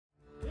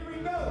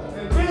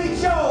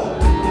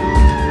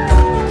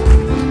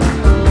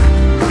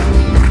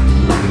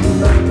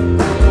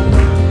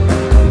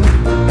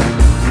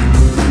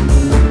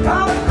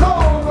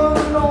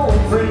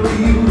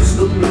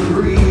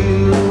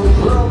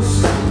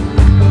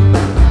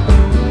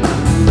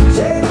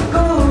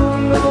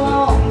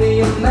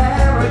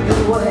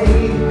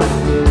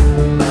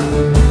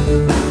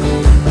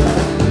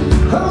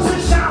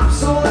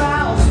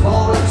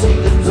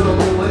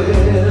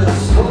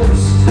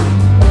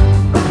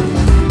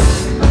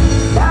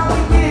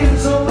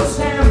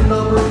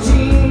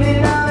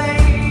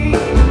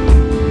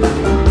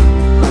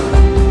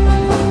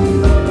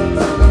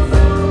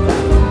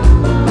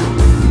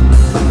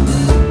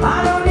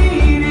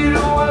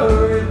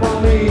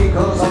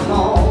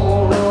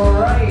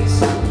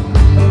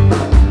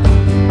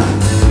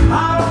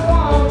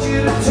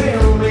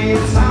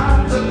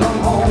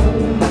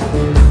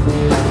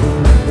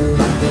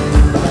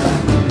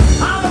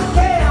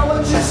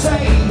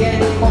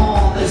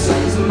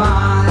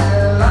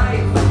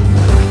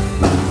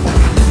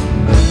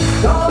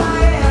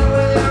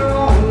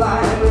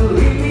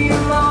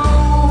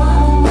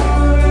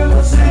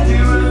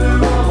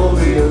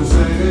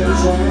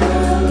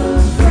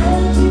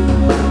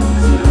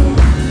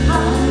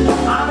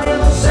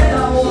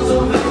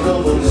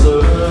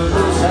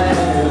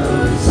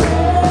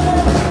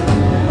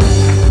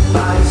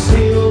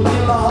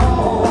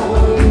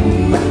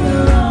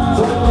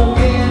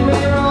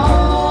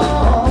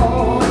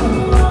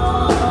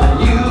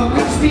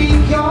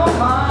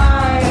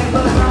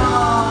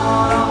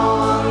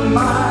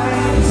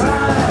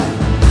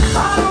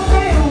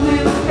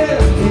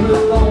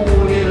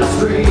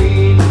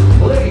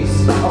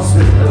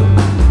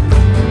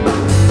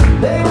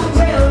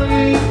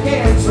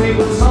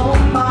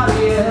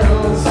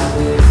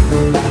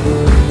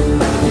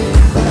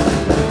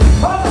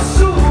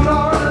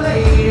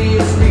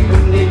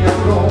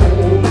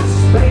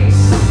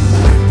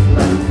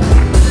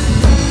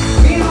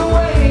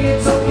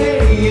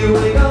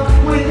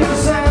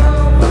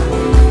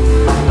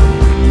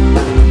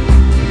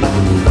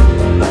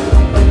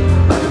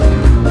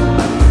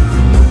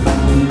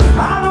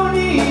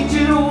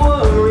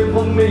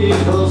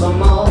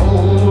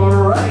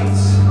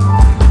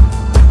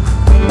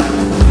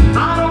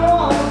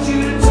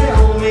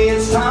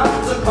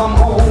come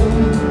home.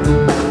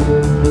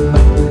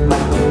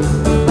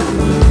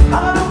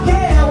 I don't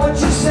care what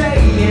you say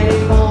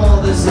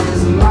anymore, this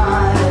is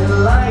my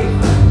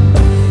life.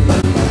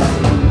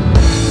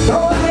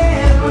 Go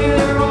ahead with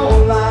your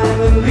own life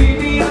and leave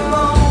me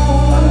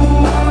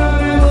alone. I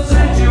never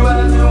said you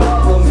had to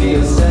offer me a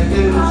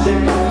second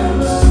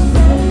chance.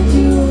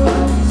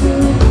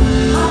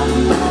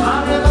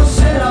 I never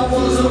said I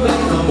was a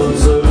victim of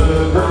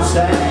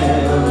circumstance.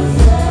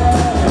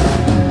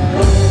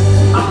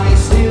 I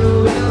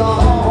still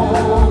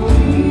belong.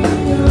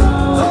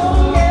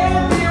 Don't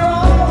get me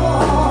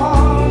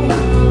wrong.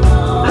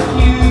 And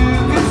you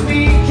can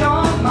speak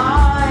your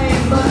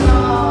mind, but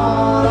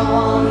not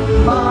on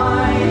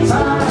my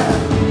time.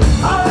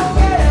 I don't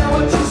care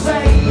what you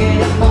say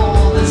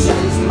anymore, this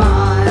is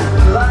my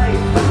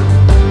life.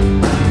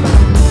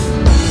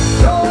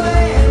 Go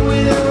ahead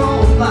with your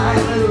own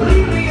life and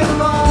leave me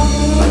alone.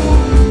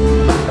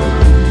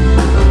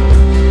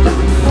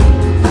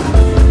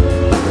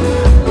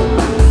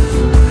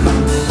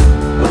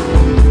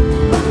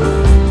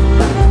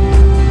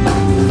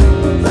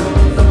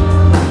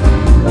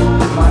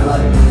 My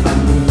life.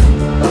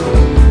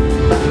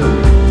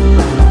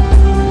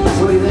 So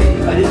what do you think?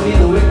 I didn't need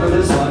the wig for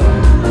this one.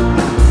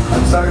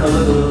 I'm starting to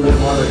look a little bit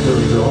more like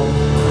Billy Joel.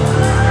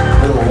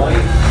 A little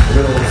white, a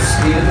little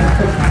skin.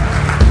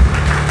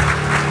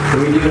 Can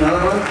we do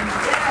another one?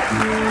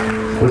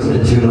 Wasn't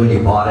it tuned when you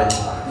bought it?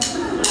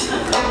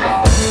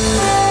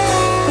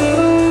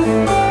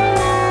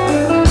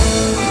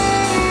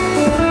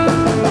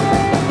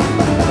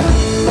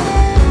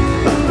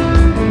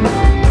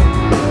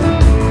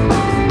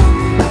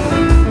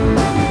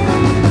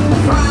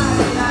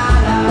 Friday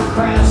night I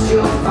crashed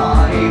your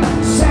party.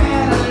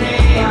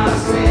 Saturday I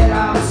said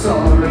I'm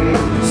sorry.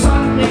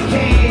 Sunday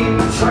came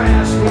and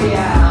trashed me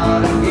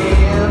out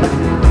again.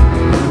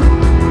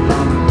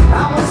 I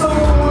was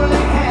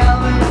only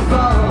having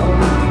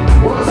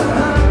fun, wasn't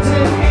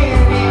hurting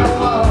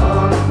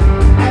anyone,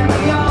 and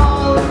we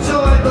all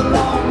enjoyed the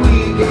long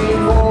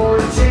weekend for a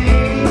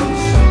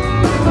change.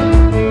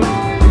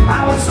 I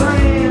was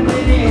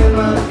stranded in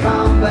the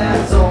combat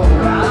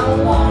zone. I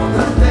walked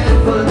the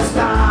Bedford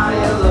sky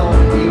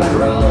alone, even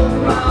rode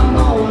my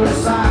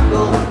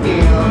motorcycle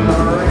in the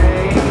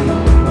rain.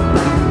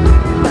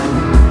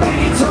 And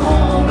he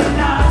told me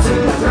not to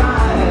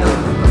drive,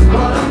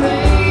 but I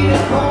made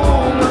it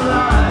home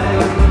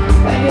alive.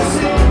 And he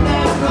said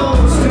that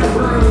goes to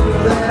prove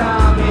that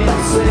I'm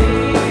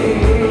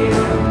insane.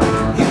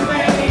 You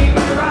may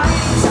be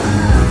right,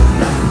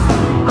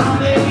 I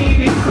may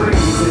be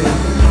crazy,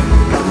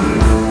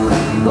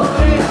 but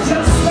it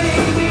just may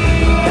be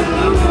a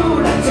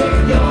lunatic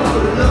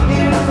you're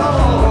looking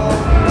for.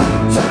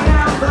 Turn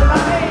out the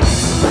lights,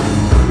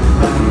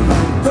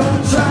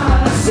 don't try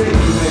to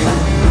save me.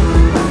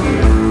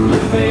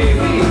 You may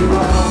be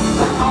wrong,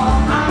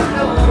 I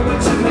know, but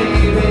you may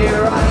be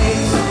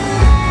right.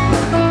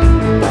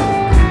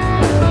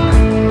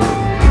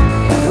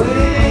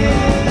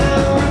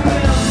 Well,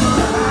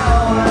 remember how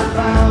I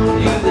found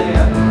you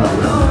there,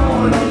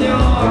 alone in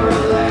your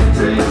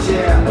electric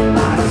chair.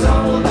 I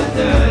told the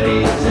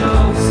dirty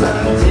jokes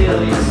until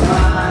you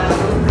smiled.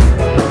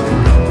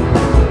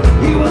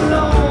 You were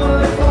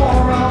lonely for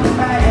a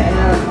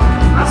man.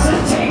 I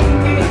said, take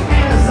me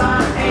as I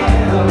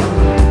am,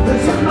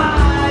 'cause you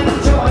might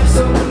enjoy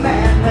some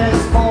madness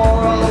for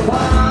a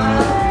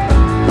while.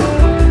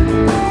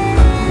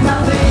 Now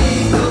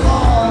think of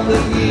all the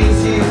years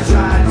you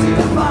tried to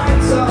find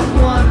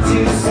someone to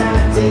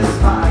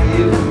satisfy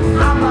you.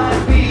 I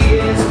might be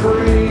as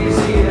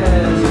crazy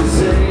as you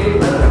say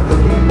that I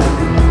could.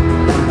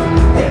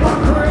 If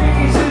I'm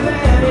crazy,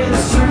 then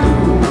it's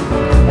true,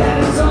 and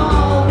it's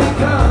all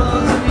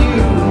because of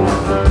you.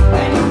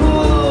 And you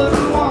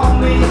wouldn't want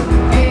me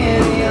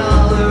any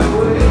other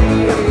way.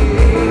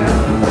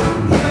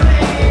 You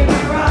may be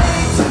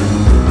right,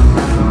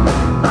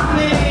 I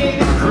may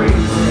be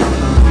crazy,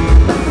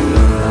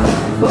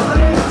 but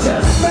it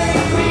just may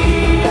be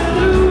a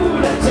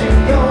lunatic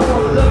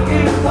you're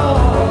looking for.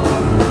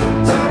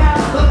 Turn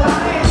out the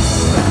lights,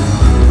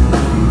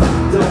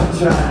 don't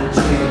try